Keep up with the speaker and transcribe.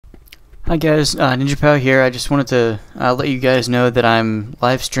Hi guys, Ninja Pow here. I just wanted to let you guys know that I'm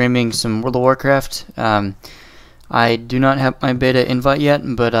live streaming some World of Warcraft. I do not have my beta invite yet,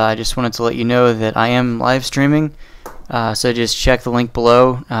 but I just wanted to let you know that I am live streaming. So just check the link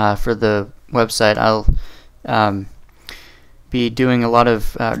below for the website. I'll be doing a lot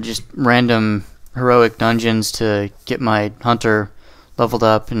of just random heroic dungeons to get my hunter leveled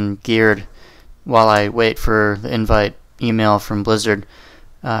up and geared while I wait for the invite email from Blizzard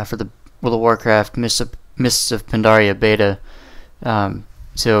for the World of Warcraft Mists of Pandaria beta.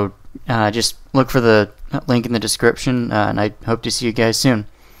 So just look for the link in the description, and I hope to see you guys soon.